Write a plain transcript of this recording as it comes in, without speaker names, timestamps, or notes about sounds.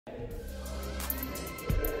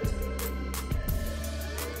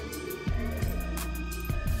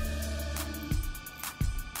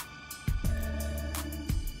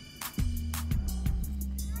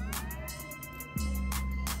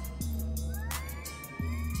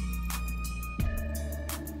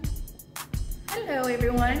Hello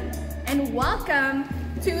everyone, and welcome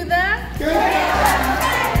to the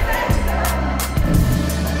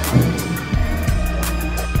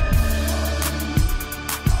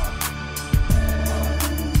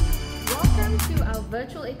Welcome to our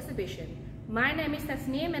virtual exhibition. My name is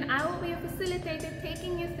Tasneem and I will be a facilitator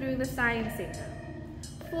taking you through the Science Center.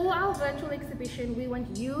 For our virtual exhibition, we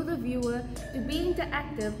want you, the viewer, to be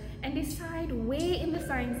interactive and decide where in the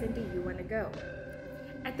Science Center you want to go.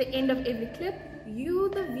 At the end of every clip, you,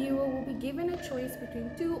 the viewer, will be given a choice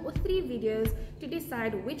between 2 or 3 videos to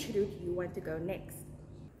decide which route you want to go next.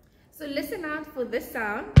 So listen out for this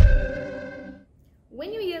sound.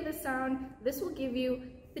 When you hear the sound, this will give you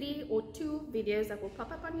 3 or 2 videos that will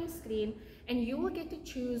pop up on your screen, and you will get to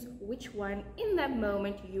choose which one in that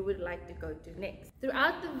moment you would like to go to next.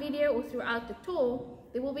 Throughout the video or throughout the tour,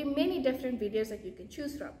 there will be many different videos that you can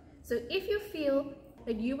choose from. So if you feel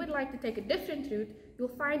that you would like to take a different route,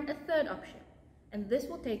 you'll find a third option, and this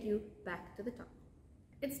will take you back to the top.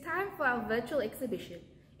 It's time for our virtual exhibition.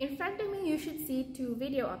 In front of me, you should see 2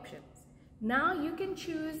 video options. Now you can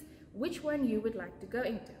choose which one you would like to go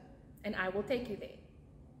into, and I will take you there.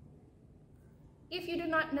 If you do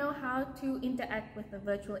not know how to interact with the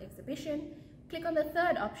virtual exhibition, click on the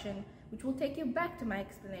third option, which will take you back to my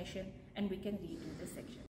explanation, and we can redo this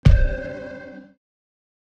section.